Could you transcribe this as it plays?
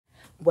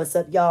What's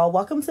up, y'all?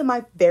 Welcome to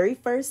my very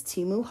first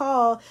TEMU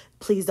haul.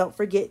 Please don't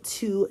forget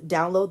to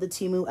download the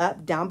TEMU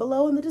app down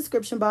below in the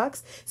description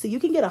box so you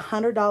can get a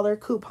 $100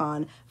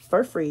 coupon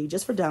for free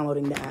just for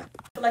downloading the app.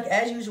 Like,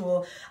 as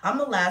usual, I'm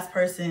the last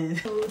person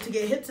to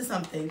get hip to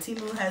something.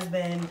 TEMU has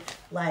been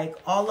like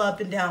all up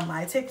and down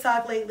my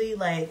TikTok lately.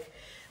 Like,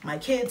 my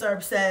kids are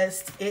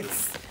obsessed.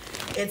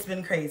 It's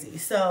been crazy.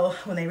 So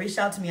when they reached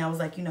out to me, I was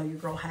like, you know, your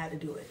girl had to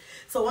do it.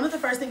 So one of the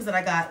first things that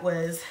I got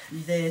was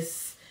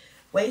this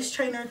waist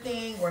trainer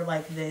thing, or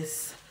like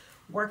this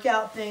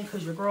workout thing,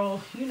 because your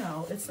girl, you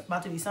know, it's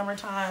about to be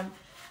summertime,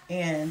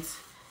 and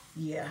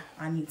yeah,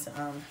 I need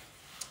to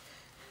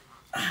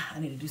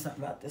do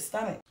something about this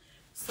stomach.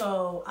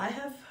 So I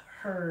have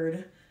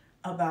heard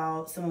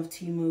about some of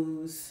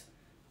TEMU's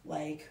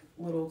like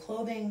little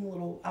clothing,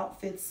 little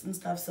outfits and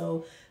stuff.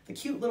 So the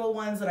cute little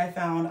ones that I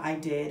found, I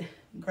did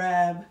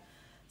grab.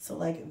 So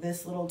like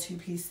this little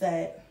two-piece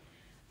set,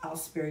 I'll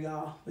spare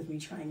y'all with me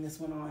trying this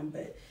one on,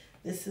 but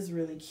this is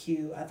really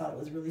cute. I thought it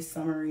was really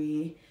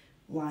summery,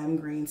 lime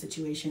green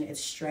situation. It's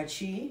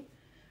stretchy.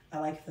 I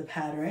like the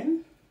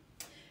pattern.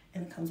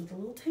 And it comes with a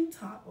little tank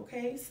top,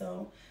 okay?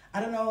 So I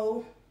don't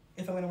know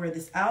if I'm gonna wear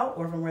this out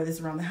or if I'm gonna wear this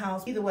around the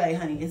house. Either way,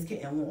 honey, it's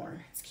getting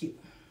worn. It's cute.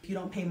 If you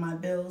don't pay my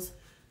bills,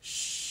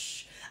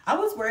 shh. I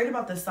was worried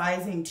about the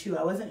sizing too.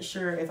 I wasn't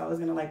sure if I was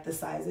gonna like the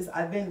sizes.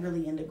 I've been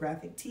really into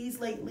graphic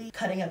tees lately,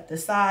 cutting up the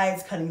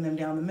sides, cutting them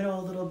down the middle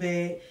a little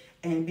bit,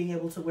 and being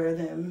able to wear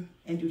them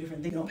and do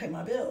different things. Don't pay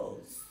my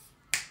bills.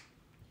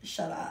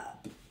 Shut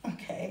up,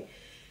 okay?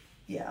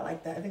 Yeah, I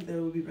like that. I think that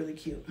would be really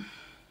cute.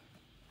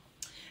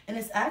 And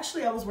it's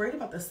actually, I was worried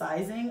about the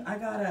sizing. I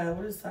got a,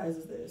 what size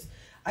is this?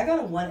 I got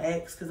a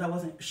 1X because I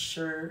wasn't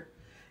sure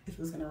if it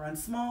was gonna run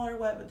small or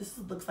what, but this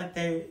looks like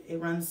it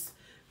runs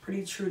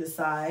pretty true to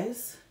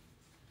size.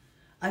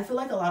 I feel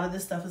like a lot of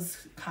this stuff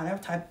is kind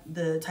of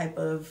the type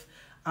of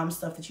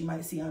stuff that you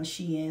might see on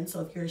Shein.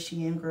 So if you're a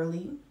Shein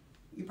girly,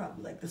 you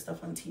probably like this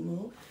stuff on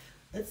TEMU.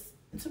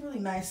 It's a really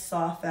nice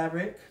soft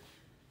fabric.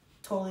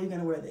 Totally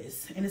gonna wear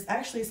this. And it's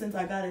actually, since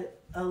I got it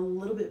a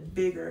little bit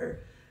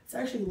bigger, it's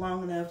actually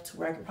long enough to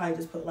where I could probably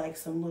just put like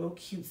some little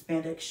cute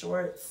spandex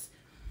shorts.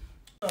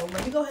 So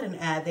let me go ahead and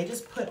add, they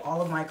just put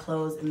all of my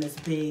clothes in this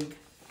big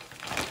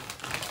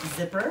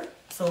zipper.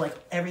 So like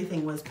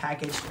everything was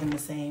packaged in the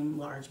same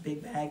large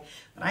big bag,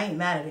 but I ain't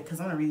mad at it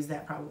because I'm gonna reuse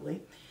that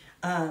probably.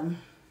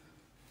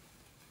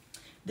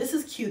 This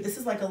is cute. This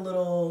is like a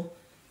little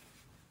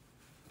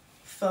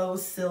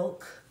faux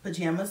silk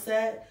pajama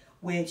set,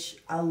 which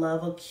I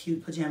love a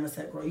cute pajama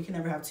set, girl. You can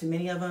never have too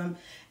many of them.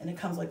 And it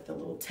comes like the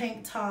little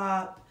tank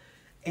top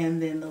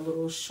and then the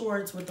little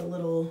shorts with the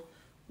little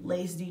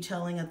lace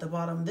detailing at the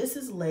bottom. This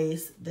is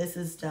lace. This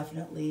is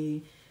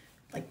definitely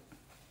like,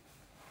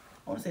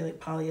 I want to say like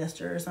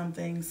polyester or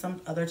something,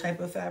 some other type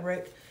of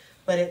fabric,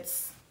 but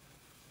it's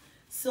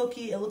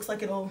silky. It looks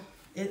like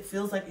it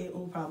feels like it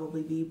will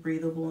probably be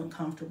breathable and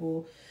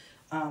comfortable.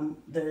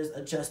 There's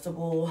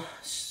adjustable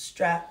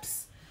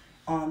straps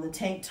on the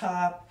tank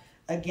top.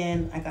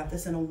 Again, I got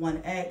this in a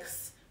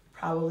 1X.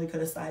 Probably could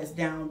have sized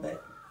down,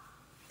 but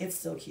it's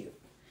still cute.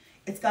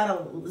 It's got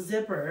a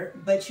zipper,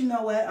 but you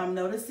know what I'm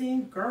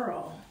noticing?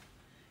 Girl,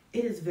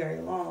 it is very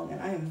long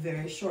and I am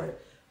very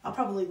short. I'll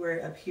probably wear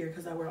it up here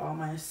because I wear all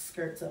my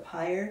skirts up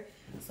higher.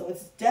 So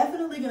it's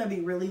definitely gonna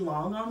be really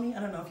long on me. I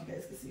don't know if you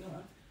guys can see, hold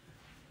on.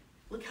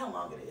 Look how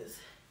long it is.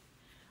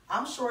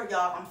 I'm short,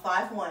 y'all. I'm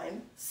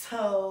 5'1",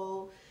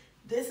 so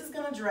this is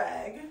gonna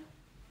drag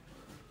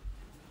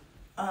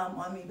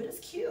on me, but it's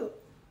cute.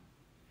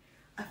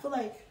 I feel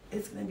like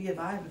it's gonna be a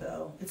vibe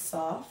though. It's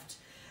soft.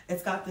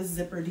 It's got this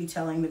zipper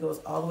detailing that goes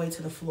all the way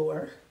to the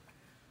floor.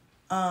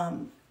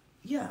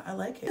 Yeah, I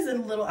like it. This is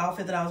a little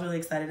outfit that I was really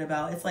excited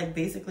about. It's like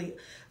basically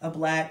a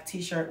black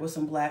t-shirt with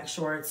some black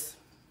shorts.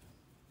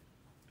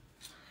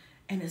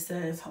 And it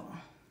says, hold on.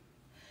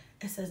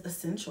 It says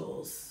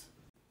essentials.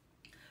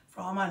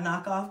 For all my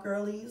knockoff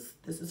girlies,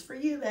 this is for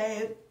you,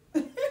 babe.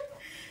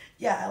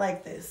 Yeah, I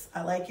like this.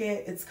 I like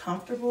it. It's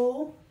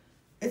comfortable.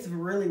 It's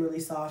really, really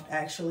soft,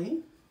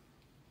 actually.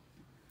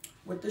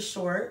 With the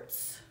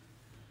shorts.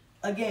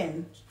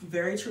 Again,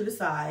 very true to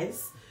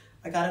size.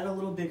 I got it a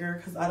little bigger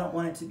because I don't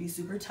want it to be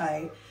super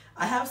tight.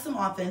 I have some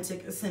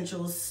authentic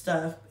essentials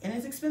stuff, and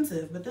it's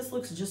expensive, but this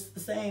looks just the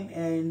same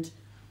and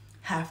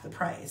half the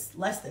price,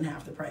 less than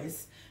half the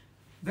price.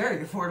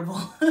 Very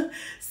affordable.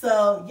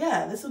 So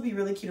yeah, this will be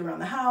really cute around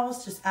the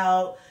house, just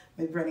out,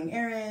 maybe running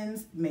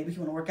errands. Maybe if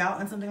you want to work out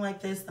on something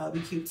like this, that would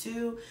be cute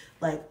too.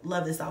 Like,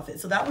 love this outfit.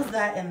 So that was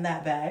that in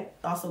that bag.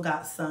 Also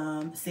got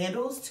some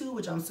sandals too,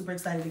 which I'm super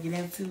excited to get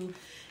into.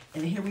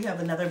 And here we have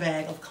another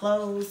bag of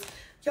clothes.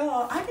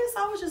 Y'all, I guess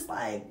I was just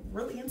like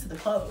really into the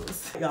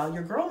clothes. Y'all,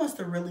 your girl must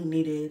have really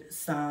needed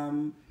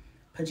some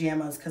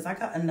pajamas because I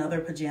got another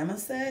pajama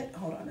set.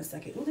 Hold on a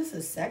second. Oh, this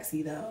is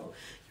sexy though.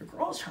 Your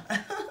girl's trying.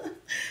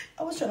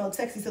 I was trying to look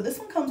sexy. So this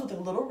one comes with a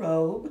little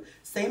robe,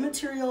 same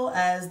material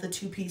as the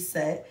two-piece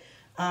set,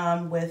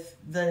 with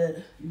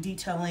the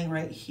detailing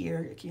right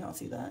here. Can y'all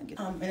see that?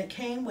 And it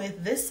came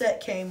with, this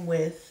set came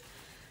with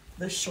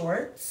the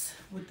shorts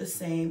with the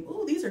same.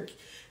 Ooh, these are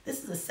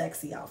This is a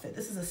sexy outfit.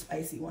 This is a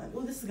spicy one.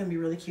 Oh, this is gonna be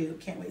really cute.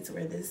 Can't wait to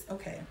wear this.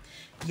 Okay,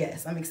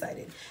 yes, I'm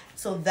excited.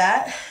 So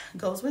that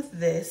goes with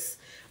this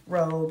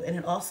robe, and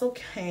it also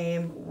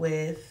came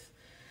with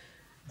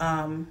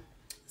some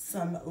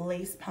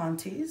lace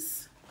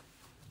panties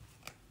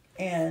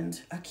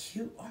and a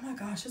cute, oh my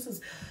gosh, this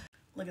is,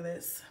 look at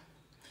this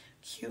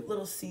cute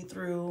little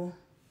see-through,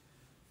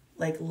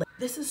 like,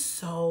 this is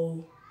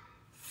so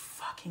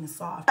fucking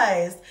soft,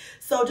 guys.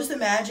 So just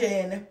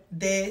imagine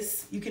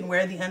this. You can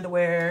wear the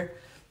underwear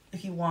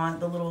if you want,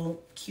 the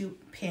little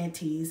cute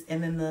panties,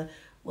 and then the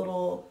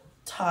little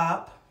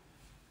top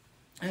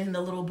and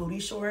the little booty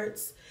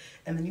shorts,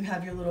 and then you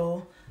have your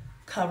little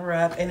cover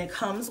up, and it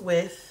comes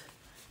with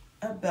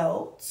a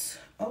belt.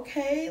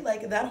 Okay,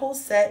 like that whole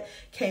set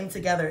came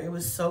together. It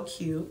was so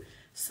cute,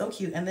 so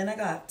cute. And then I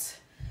got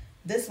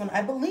this one.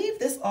 I believe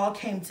this all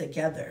came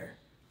together,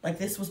 like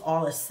this was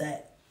all a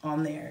set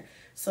on there.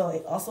 So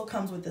it also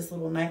comes with this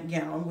little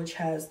nightgown, which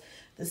has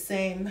the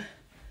same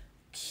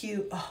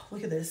cute, oh,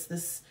 look at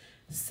this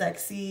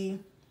sexy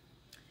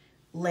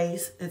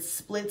lace. It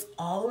splits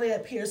all the way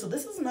up here. So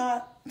this is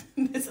not,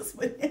 this is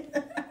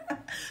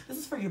this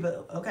is for you,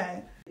 boo,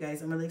 okay?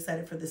 Guys, I'm really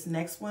excited for this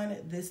next one.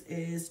 This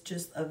is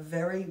just a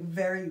very,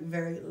 very,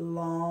 very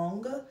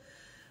long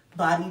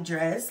body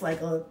dress,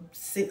 like a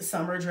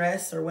summer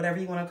dress or whatever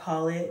you want to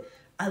call it.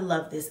 I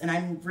love this, and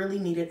I really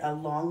needed a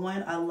long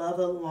one. I love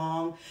a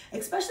long,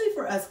 especially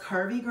for us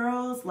curvy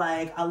girls,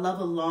 like I love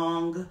a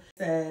long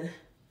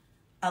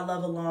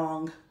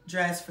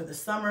dress for the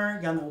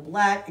summer. Y'all know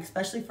black,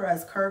 especially for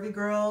us curvy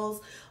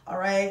girls, all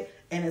right?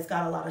 And it's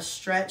got a lot of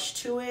stretch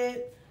to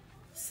it.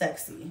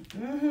 Sexy.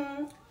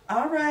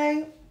 All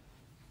right.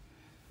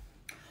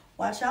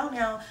 Watch out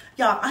now.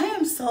 Y'all, I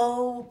am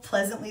so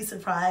pleasantly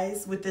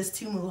surprised with this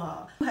TEMU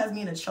haul. It has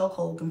me in a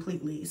chokehold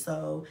completely.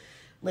 So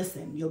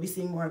listen, you'll be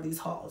seeing more of these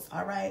hauls.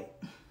 All right.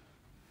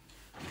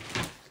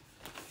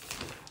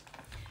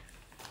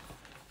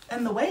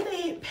 And the way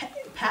they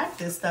pack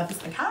this stuff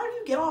is like, how do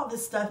you get all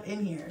this stuff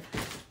in here?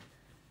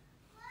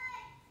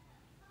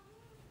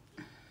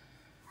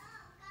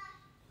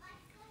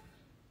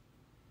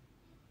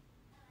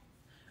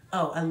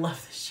 Oh, I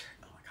love this shirt.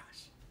 Oh my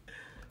gosh.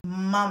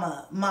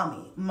 Mama,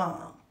 mommy,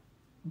 mom,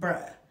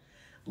 bruh.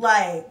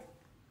 Like,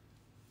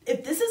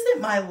 if this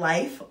isn't my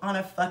life on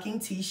a fucking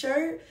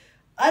t-shirt,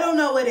 I don't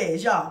know what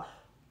is, y'all.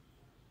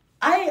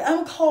 I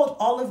am called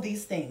all of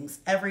these things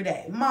every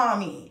day.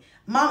 Mommy,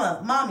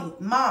 mama, mommy,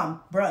 mom,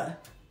 bruh.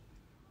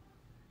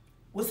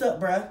 What's up,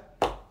 bruh?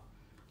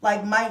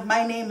 Like,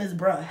 my name is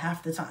bruh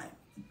half the time.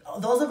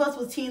 Those of us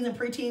with teens and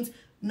preteens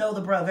know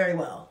the bruh very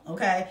well,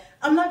 okay?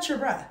 I'm not your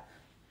bruh.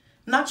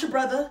 Not your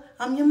brother,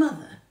 I'm your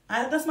mother.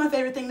 That's my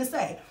favorite thing to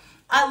say.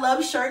 I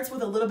love shirts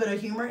with a little bit of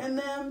humor in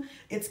them.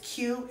 It's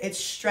cute, it's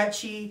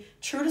stretchy,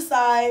 true to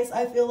size,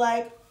 I feel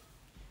like.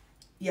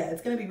 Yeah,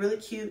 it's gonna be really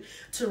cute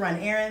to run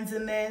errands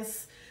in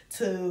this,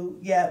 girl,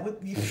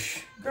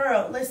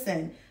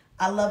 listen,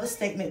 I love a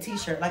statement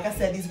t-shirt. Like I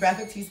said, these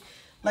graphic tees,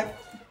 like,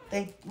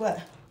 thank you.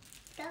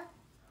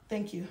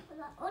 Thank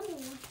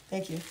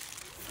you.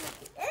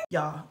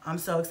 Y'all, I'm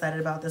so excited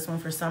about this one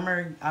for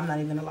summer. I'm not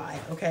even gonna lie,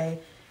 okay?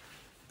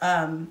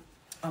 Oh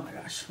my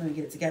gosh, let me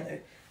get it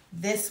together.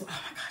 This, oh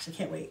my gosh, I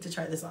can't wait to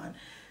try this on.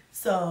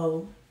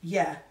 So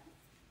yeah,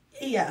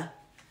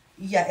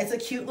 it's a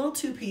cute little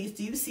two-piece.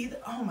 Do you see the,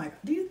 oh my,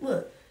 do you,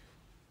 look,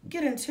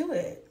 get into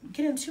it,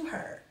 get into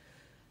her.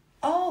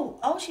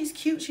 Oh, she's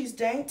cute, she's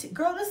dainty.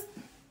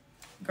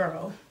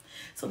 Girl.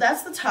 So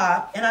that's the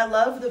top, and I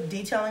love the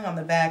detailing on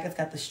the back. It's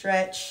got the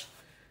stretch,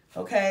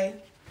 okay?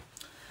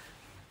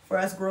 For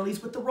us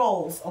girlies with the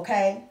rolls,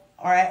 okay?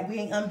 All right, we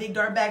ain't unbigged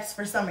our backs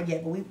for summer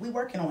yet, but we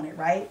working on it,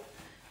 right?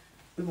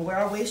 We will wear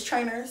our waist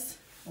trainers,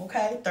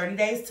 okay? 30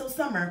 days till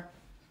summer,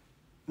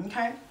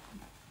 okay?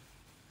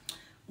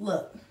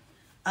 Look,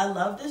 I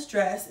love this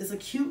dress. It's a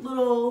cute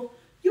little,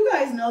 you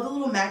guys know the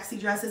little maxi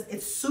dresses.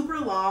 It's super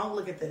long.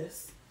 Look at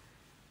this.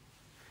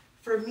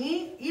 For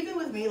me, even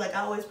with me, like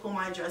I always pull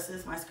my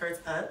dresses, my skirts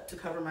up to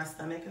cover my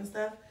stomach and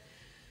stuff.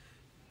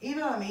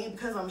 Even on me,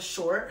 because I'm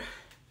short,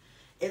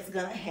 it's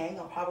gonna hang.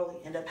 I'll probably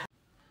end up,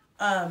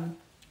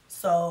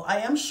 so I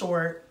am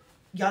short.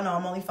 Y'all know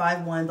I'm only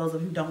 5'1". Those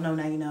of you who don't know,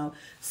 now you know.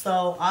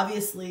 So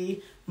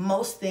obviously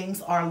most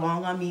things are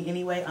long on me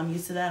anyway. I'm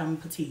used to that. I'm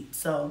petite.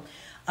 So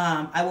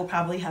I will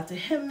probably have to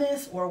hem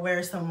this or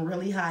wear some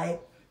really high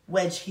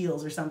wedge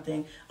heels or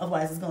something.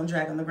 Otherwise it's going to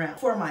drag on the ground.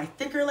 For my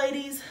thicker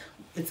ladies,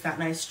 it's got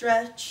nice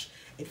stretch.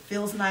 It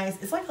feels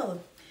nice. It's like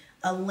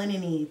a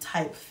linen-y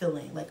type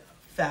feeling, like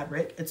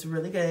fabric. It's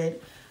really good.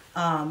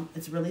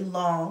 It's really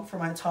long for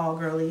my tall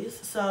girlies.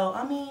 So,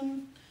 I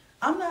mean,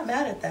 I'm not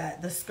mad at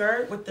that. The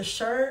skirt with the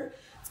shirt,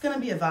 it's going to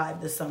be a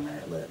vibe this summer.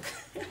 Look,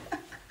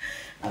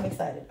 I'm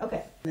excited.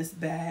 Okay, this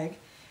bag.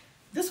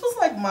 This was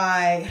like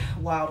my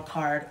wild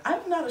card.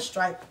 I'm not a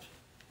striped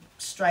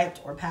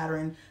or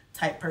pattern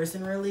type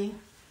person, really.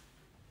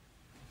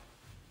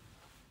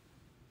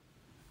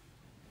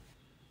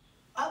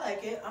 I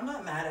like it. I'm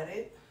not mad at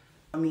it.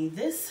 I mean,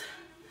 this,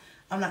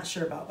 I'm not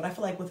sure about, but I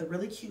feel like with a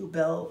really cute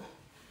belt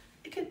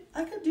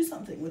I could do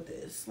something with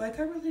this. Like,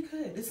 I really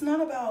could. It's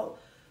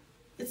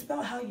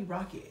about how you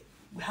rock it,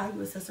 how you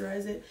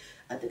accessorize it.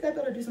 I think I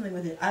better do something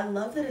with it. I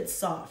love that it's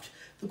soft.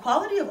 The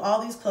quality of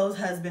all these clothes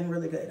has been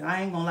really good.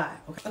 I ain't gonna lie.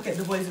 Okay,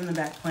 the boys in the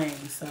back playing,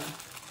 so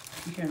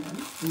you hear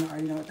them. You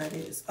already know what that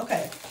is.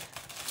 Okay,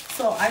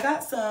 so I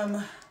got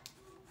some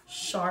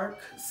shark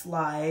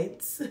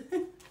slides,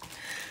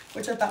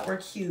 which I thought were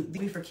cute.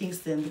 These for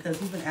Kingston because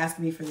he's been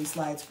asking me for these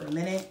slides for a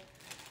minute.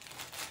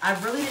 I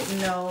really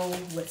didn't know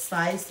what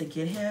size to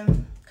get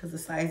him because the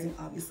sizing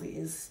obviously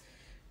is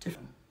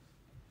different.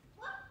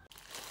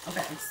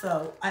 Okay,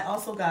 so I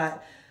also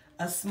got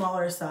a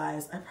smaller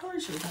size. I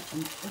probably should have got them.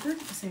 If they're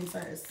the same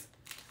size,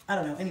 I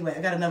don't know. Anyway,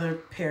 I got another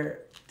pair,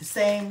 the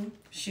same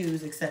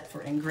shoes except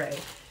for in gray.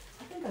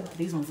 I think I got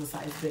these ones a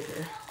size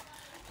bigger.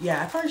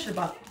 Yeah, I probably should have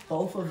bought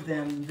both of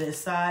them this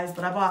size,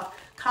 but I bought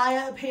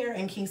Kaya a pair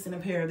and Kingston a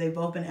pair. They've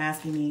both been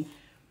asking me.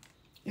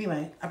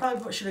 Anyway, I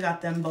probably should have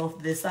got them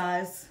both this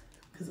size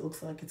because it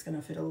looks like it's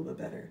gonna fit a little bit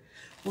better.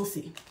 We'll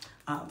see.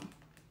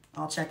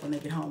 I'll check when they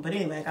get home. But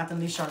anyway, I got them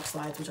these shark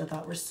slides, which I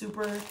thought were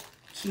super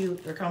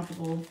cute. They're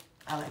comfortable.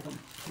 I like them.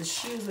 The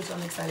shoes, which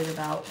I'm excited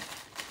about.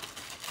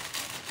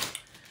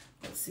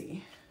 Let's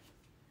see.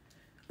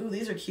 Ooh,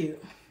 these are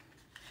cute.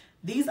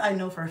 These I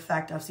know for a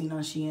fact I've seen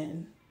on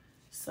Shein.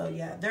 So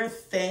yeah, they're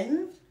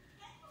thin.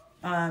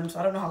 So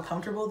I don't know how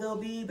comfortable they'll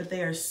be, but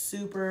they are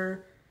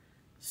super,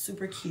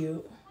 super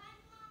cute.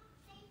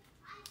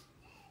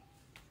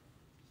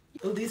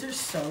 Oh, these are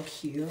so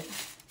cute.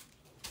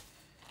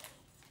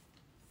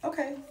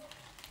 Okay,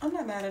 I'm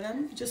not mad at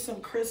them. Just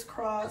some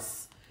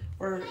crisscross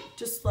or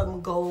just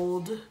some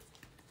gold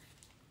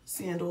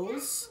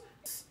sandals.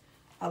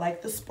 I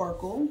like the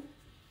sparkle.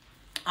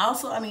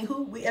 Also, I mean,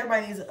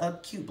 everybody needs a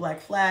cute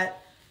black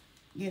flat.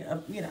 You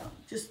know,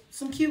 just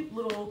some cute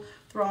little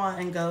throw on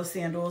and go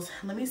sandals.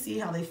 Let me see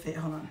how they fit.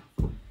 Hold on.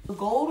 The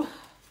gold,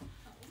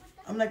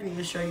 I'm not gonna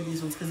even show you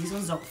these ones because these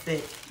ones don't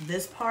fit.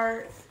 This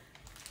part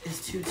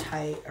is too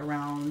tight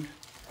around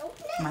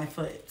my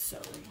foot, so.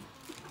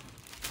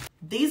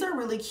 These are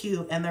really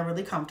cute and they're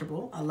really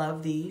comfortable. I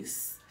love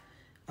these.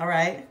 All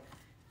right.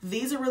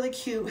 These are really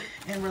cute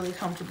and really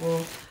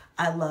comfortable.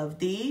 I love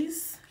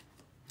these.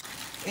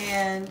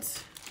 And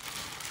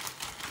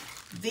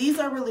these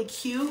are really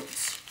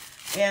cute.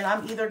 And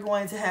I'm either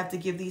going to have to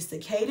give these to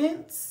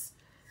Cadence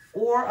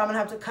or I'm going to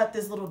have to cut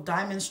this little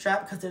diamond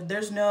strap because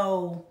there's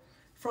no,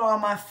 for all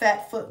my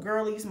fat foot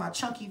girlies, my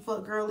chunky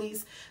foot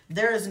girlies,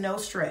 there is no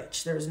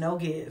stretch. There's no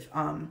give.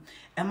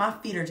 And my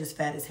feet are just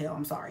fat as hell.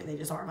 I'm sorry. They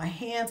just are. My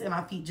hands and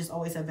my feet just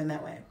always have been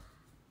that way.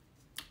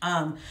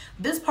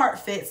 This part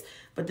fits,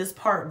 but this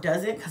part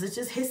doesn't because it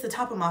just hits the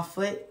top of my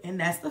foot and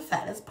that's the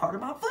fattest part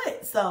of my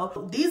foot.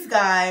 So these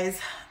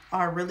guys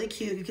are really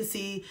cute. You can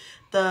see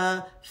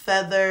the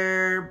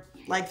feather,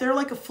 like they're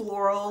like a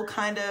floral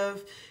kind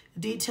of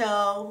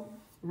detail.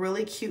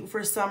 Really cute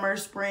for summer,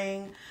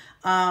 spring.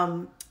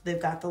 They've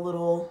got the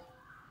little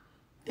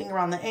thing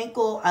around the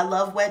ankle. I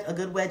love a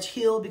good wedge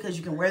heel because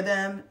you can wear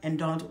them and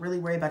don't really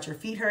worry about your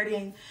feet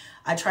hurting.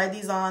 I tried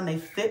these on. They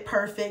fit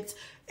perfect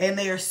and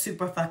they are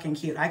super fucking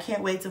cute. I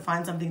can't wait to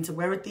find something to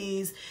wear with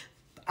these.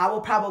 I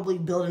will probably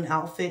build an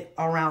outfit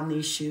around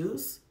these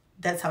shoes.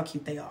 That's how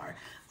cute they are.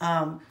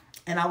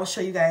 And I will show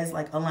you guys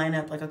like a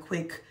lineup, like a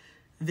quick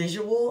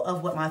visual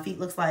of what my feet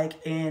looks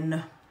like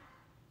in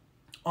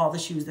all the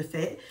shoes that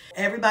fit.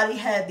 Everybody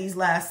had these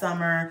last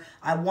summer.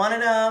 I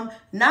wanted them,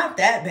 not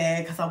that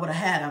bad because I would have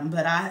had them,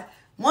 but I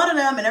wanted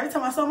them. And every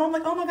time I saw them, I'm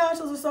like, oh my gosh,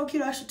 those are so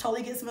cute. I should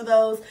totally get some of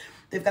those.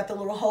 They've got the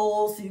little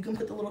holes so you can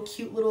put the little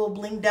cute little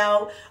blinged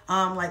out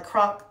like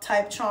croc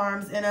type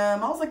charms in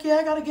them. I was like, yeah,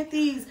 I gotta get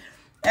these.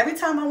 Every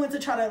time I went to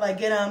try to like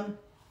get them,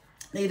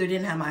 they either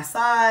didn't have my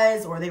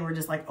size or they were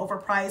just like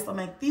overpriced. I'm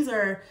like, these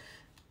are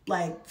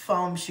like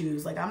foam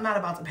shoes. Like I'm not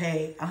about to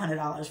pay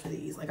 $100 for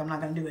these. Like I'm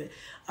not gonna do it.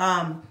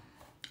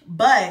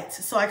 But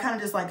so I kind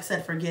of just like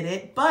said, forget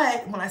it.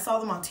 But when I saw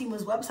them on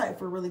TEMU's website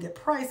for a really good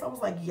price, I was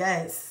like,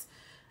 yes,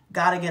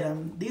 gotta get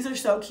them. These are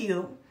so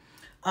cute.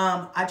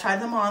 I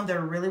tried them on. They're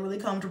really, really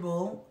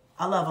comfortable.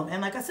 I love them.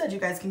 And like I said, you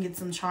guys can get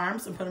some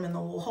charms and put them in the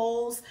little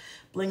holes,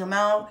 bling them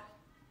out.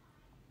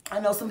 I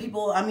know some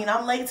people, I mean,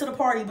 I'm late to the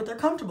party, but they're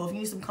comfortable. If you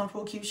need some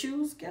comfortable, cute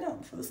shoes, get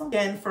them for the summer.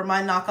 And for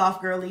my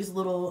knockoff girlies,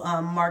 little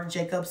Marc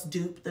Jacobs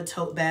dupe, the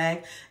tote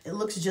bag. It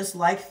looks just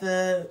like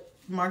the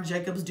Marc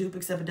Jacobs dupe,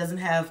 except it doesn't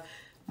have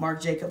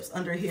Marc Jacobs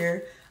under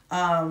here.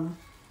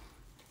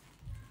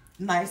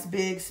 Nice,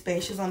 big,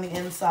 spacious on the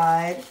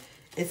inside.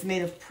 It's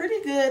made of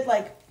pretty good,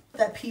 like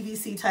that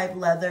PVC type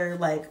leather,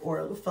 like,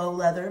 or faux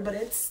leather, but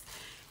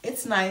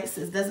it's nice.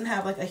 It doesn't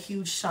have like a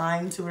huge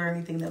shine to it or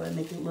anything that would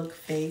make it look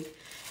fake.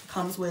 It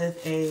comes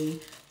with a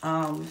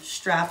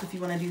strap if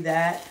you want to do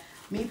that.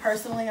 Me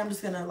personally, I'm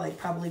just gonna like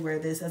probably wear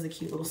this as a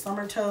cute little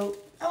summer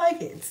tote. I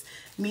like it. It's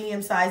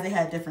medium size. They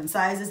had different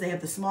sizes. They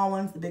have the small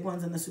ones, the big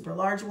ones, and the super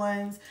large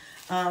ones.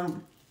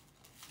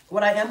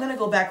 What I am gonna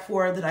go back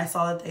for that I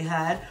saw that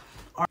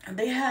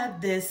they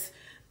had this.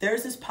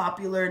 There's this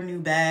popular new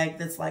bag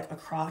that's like a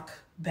croc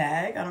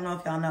bag. I don't know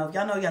if y'all know. If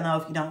y'all know, y'all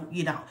know. If you don't,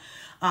 you don't.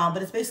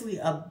 But it's basically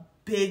a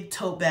big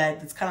tote bag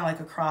that's kind of like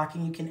a croc,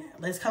 and you can,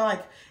 it's kind of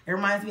like, it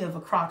reminds me of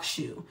a croc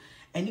shoe.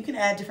 And you can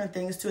add different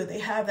things to it. They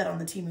have that on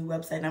the TEMU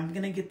website, and I'm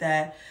going to get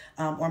that,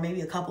 or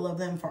maybe a couple of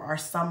them for our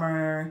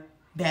summer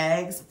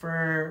bags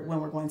for when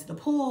we're going to the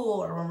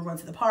pool or when we're going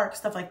to the park,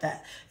 stuff like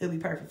that. It'll be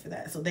perfect for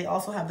that. So they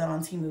also have that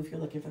on TEMU if you're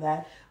looking for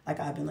that, like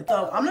I've been looking.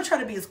 So I'm going to try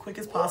to be as quick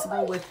as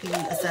possible with the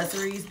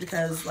accessories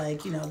because,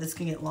 like, you know, this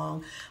can get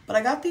long. But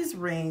I got these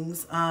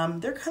rings.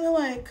 They're kind of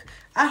like,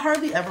 I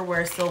hardly ever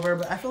wear silver,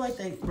 but I feel like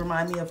they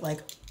remind me of like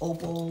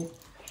opal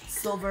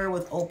silver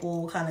with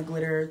opal kind of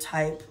glitter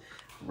type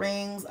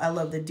rings. I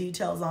love the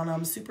details on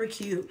them. Super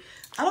cute.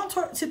 I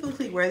don't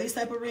typically wear these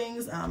type of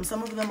rings.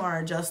 Some of them are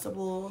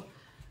adjustable,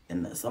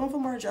 and some of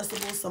them are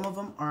adjustable, some of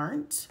them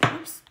aren't.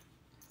 Oops.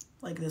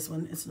 Like this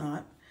one, it's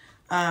not.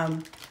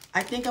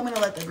 I think I'm gonna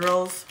let the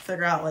girls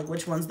figure out like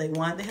which ones they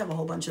want. They have a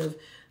whole bunch of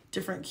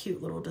different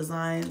cute little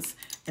designs,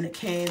 and it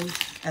came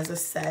as a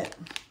set.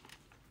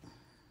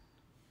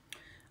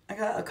 I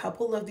got a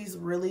couple of these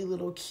really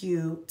little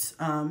cute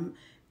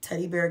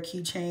teddy bear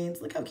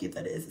keychains. Look how cute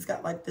that is. It's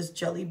got like this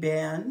jelly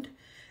band.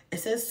 It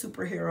says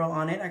superhero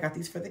on it. I got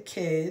these for the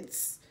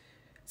kids,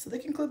 so they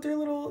can clip their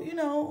little, you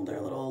know,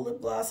 their little lip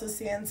glosses,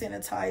 hand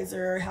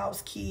sanitizer,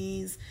 house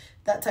keys,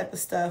 that type of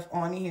stuff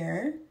on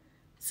here.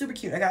 Super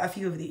cute. I got a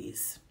few of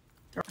these.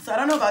 So I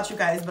don't know about you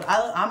guys, but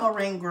I'm a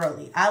ring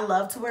girly. I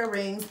love to wear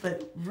rings,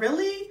 but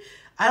really,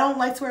 I don't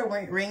like to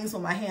wear rings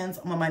when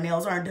my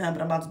nails aren't done,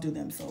 but I'm about to do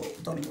them, so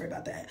don't even worry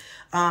about that.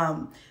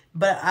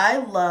 But I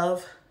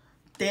love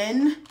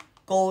thin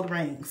gold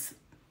rings.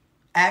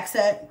 A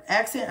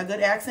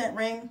good accent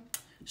ring,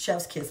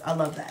 chef's kiss. I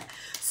love that.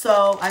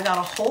 So I got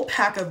a whole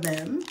pack of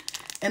them,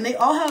 and they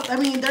all have, I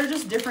mean, they're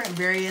just different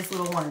various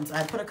little ones.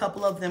 I put a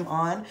couple of them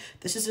on.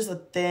 This is just a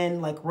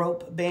thin like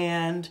rope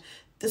band.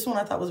 This one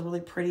I thought was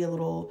really pretty, a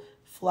little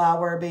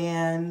flower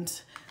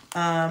band. You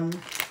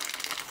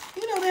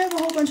know, they have a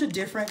whole bunch of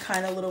different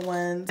kind of little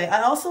ones.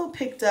 I also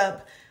picked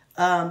up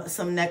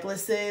some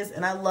necklaces,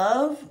 and I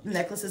love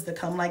necklaces that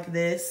come like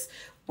this,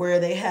 where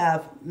they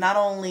have, not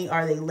only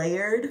are they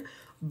layered,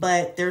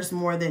 but there's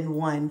more than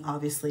one,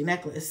 obviously,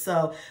 necklace.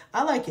 So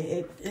I like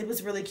it. It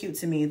was really cute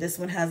to me. This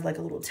one has like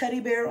a little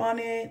teddy bear on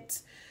it.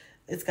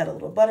 It's got a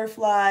little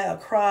butterfly, a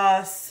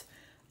cross.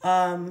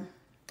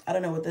 I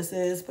don't know what this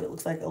is, but it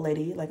looks like a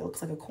lady, like it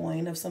looks like a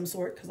coin of some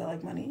sort because I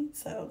like money.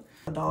 So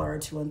 $1 or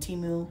 $2 on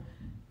TEMU.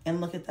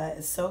 And look at that.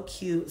 It's so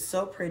cute,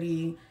 so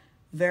pretty,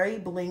 very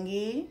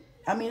blingy.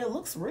 I mean, it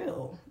looks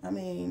real. I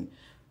mean,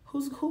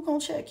 who gonna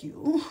check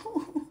you?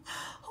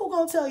 Who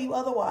gonna tell you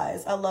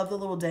otherwise? I love the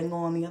little dangle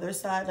on the other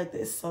side. Like,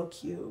 this is so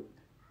cute.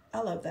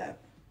 I love that.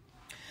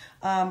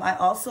 I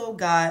also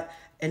got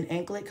an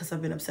anklet because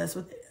I've been obsessed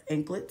with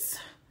anklets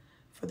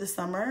for the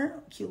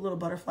summer. Cute little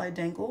butterfly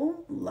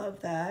dangle.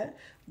 Love that.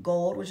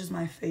 Gold, which is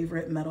my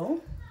favorite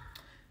metal.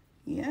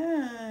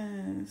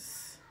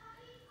 Yes.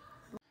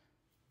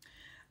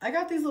 I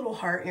got these little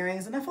heart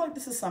earrings, and I feel like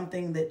this is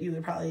something that you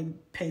would probably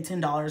pay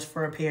 $10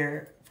 for a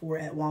pair for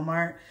at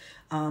Walmart.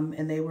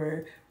 And they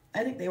were,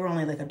 I think they were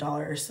only like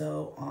 $1 or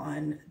so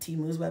on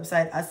TEMU's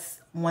website.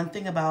 One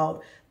thing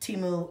about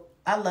TEMU,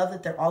 I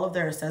love that all of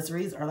their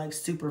accessories are like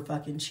super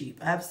fucking cheap.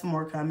 I have some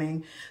more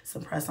coming,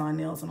 some press-on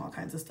nails and all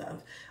kinds of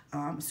stuff.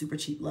 Super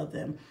cheap, love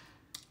them.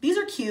 These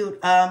are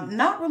cute.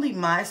 Not really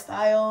my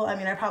style. I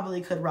mean, I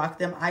probably could rock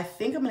them. I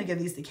think I'm gonna give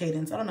these to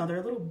Cadence. I don't know,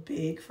 they're a little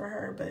big for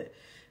her, but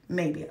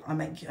maybe I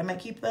might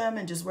keep them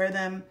and just wear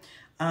them,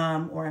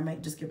 or I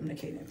might just give them to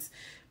Cadence.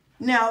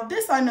 Now,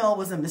 this I know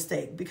was a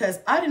mistake because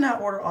I did not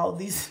order all of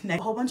these, a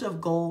whole bunch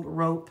of gold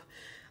rope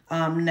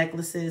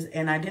necklaces,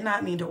 and I did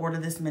not mean to order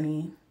this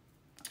many,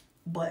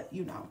 but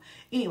you know.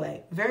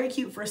 Anyway, very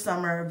cute for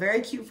summer,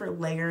 very cute for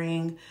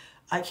layering.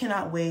 I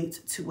cannot wait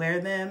to wear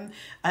them.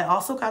 I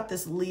also got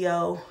this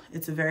Leo.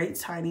 It's very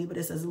tiny, but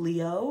it says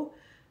Leo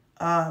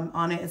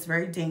on it. It's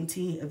very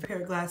dainty. A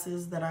pair of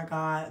glasses that I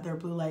got. They're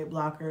blue light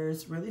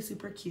blockers, really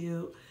super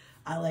cute.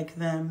 I like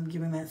them,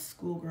 giving that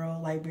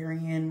schoolgirl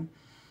librarian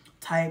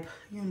type,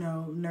 you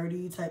know,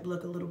 nerdy type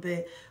look a little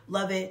bit.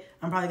 Love it.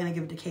 I'm probably gonna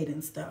give it to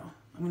Cadence though.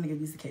 I'm gonna give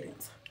these to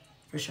Cadence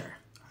for sure.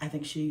 I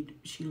think she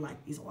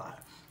liked these a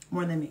lot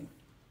more than me,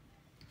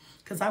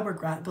 because I wear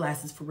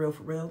glasses for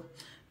real.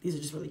 These are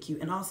just really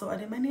cute. And also I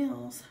did my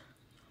nails.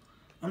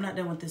 I'm not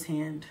done with this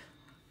hand,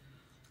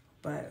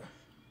 but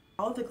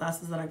all of the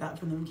glasses that I got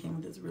from them came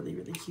with this really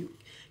cute,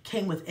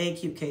 came with a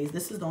cute case.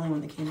 This is the only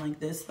one that came like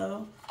this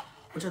though,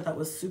 which I thought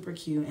was super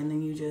cute. And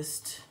then you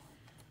just,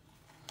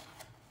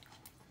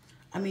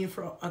 I mean,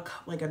 for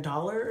like $1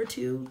 or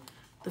 $2,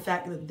 the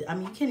fact that, I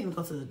mean, you can't even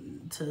go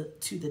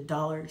to the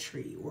Dollar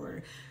Tree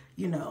or,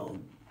 you know,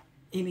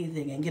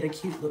 anything and get a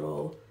cute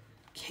little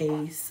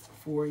case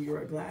for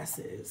your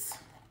glasses.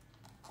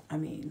 I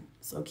mean,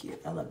 so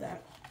cute. I love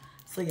that.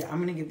 So yeah, I'm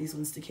gonna give these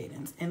ones to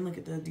Cadence. And look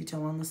at the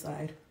detail on the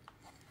side.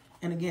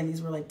 And again,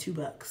 these were like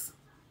 $2.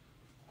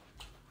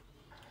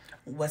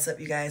 What's up,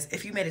 you guys?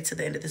 If you made it to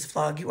the end of this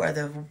vlog, you are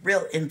the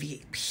real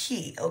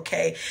MVP,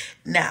 okay?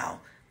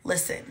 Now,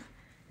 listen.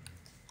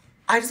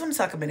 I just want to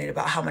talk a minute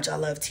about how much I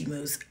love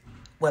TEMU's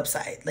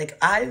website. Like,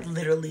 I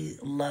literally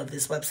love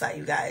this website,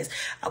 you guys.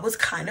 I was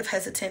kind of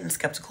hesitant and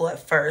skeptical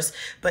at first,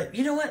 but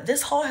you know what?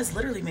 This haul has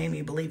literally made me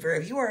a believer.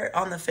 If you are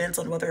on the fence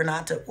on whether or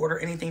not to order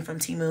anything from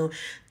TEMU,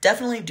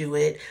 definitely do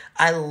it.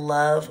 I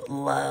love,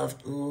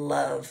 love,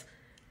 love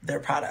their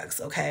products,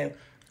 okay?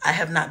 I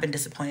have not been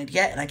disappointed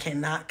yet, and I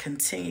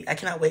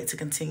cannot wait to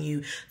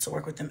continue to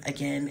work with them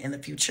again in the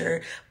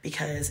future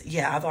because,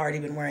 yeah, I've already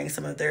been wearing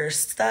some of their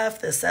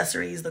stuff, the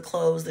accessories, the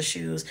clothes, the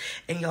shoes,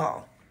 and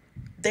y'all,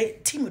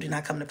 TEMU did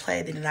not come to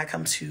play. They did not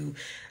come to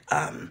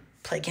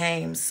play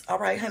games. All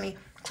right, honey.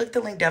 Click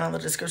the link down in the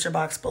description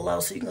box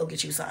below so you can go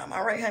get you some.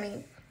 All right,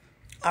 honey.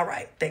 All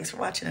right. Thanks for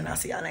watching, and I'll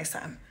see y'all next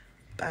time.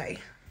 Bye.